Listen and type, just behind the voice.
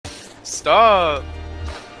Stop.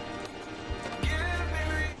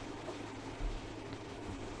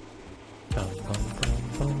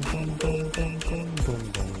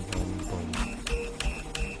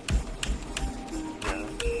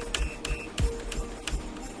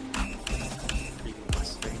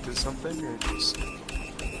 Something or just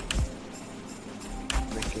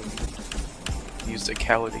making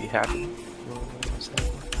musicality happen?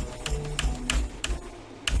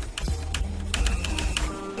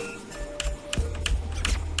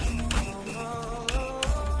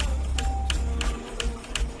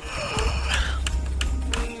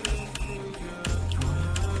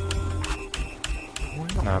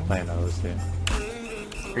 No, I'm playing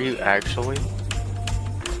OSU. Are you actually?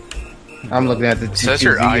 I'm looking at the Says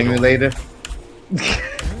your TTZ idol. emulator.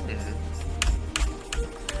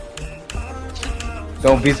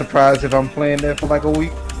 Don't be surprised if I'm playing that for like a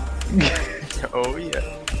week. Oh yeah.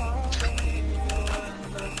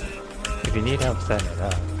 If you need help setting it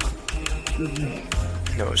up.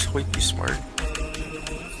 No, Sweet, be smart.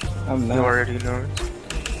 I'm You not. already know it.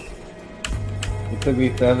 It took me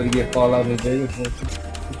forever to get Fallout New Vegas.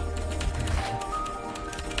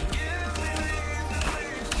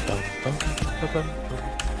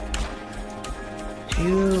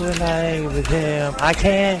 You and I with him, I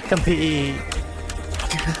can't compete.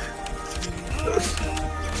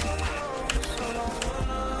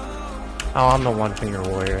 Oh, I'm the one finger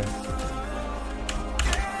warrior.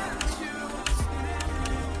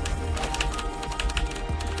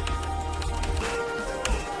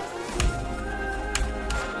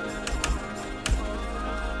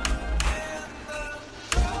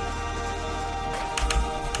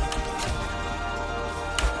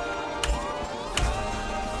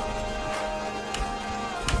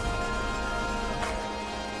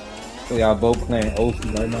 So y'all both playing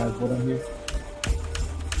OSU right now is what I'm hearing?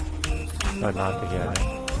 But not together.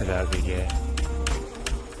 That would be gay.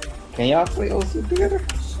 Can y'all play OSU together?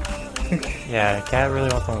 Yeah, Cat really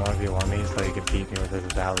wants to 1v1 me so he can beat me with his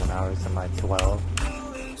 1,000 hours and my 12.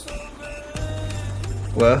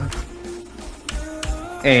 Well,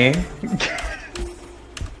 and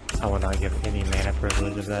I will not give any man a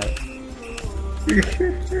privilege of that.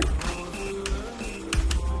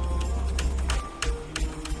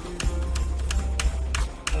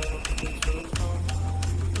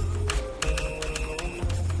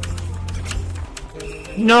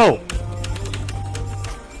 No!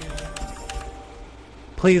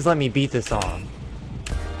 Please let me beat this song.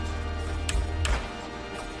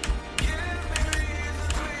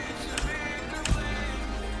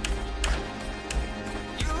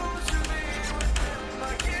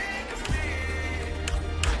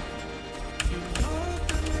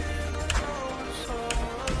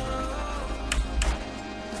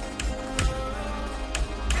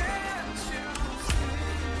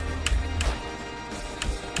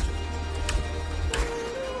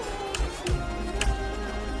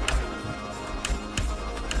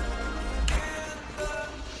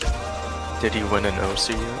 Did he win an OC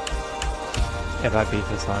yet? If I beat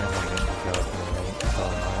this song, I'm going to go up in the rate, so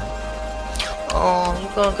I'm not. Oh, you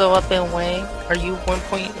gonna go up in weight? Are you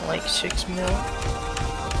 1.6 mil?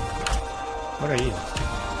 What are you?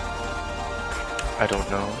 I don't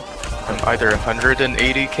know. I'm either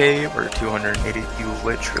 180k or 280. You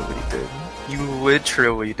literally did. You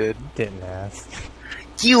literally did. Didn't ask.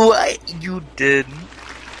 You did.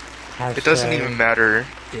 It doesn't Hashtag even matter.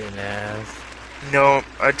 Didn't ask. No,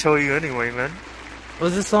 I tell you anyway, man.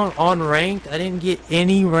 Was this song on ranked? I didn't get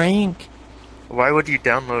any rank. Why would you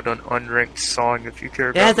download an unranked song if you care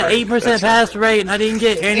It about has an 8% pass rate and I didn't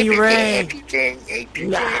get any rank.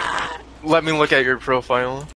 Let me look at your profile.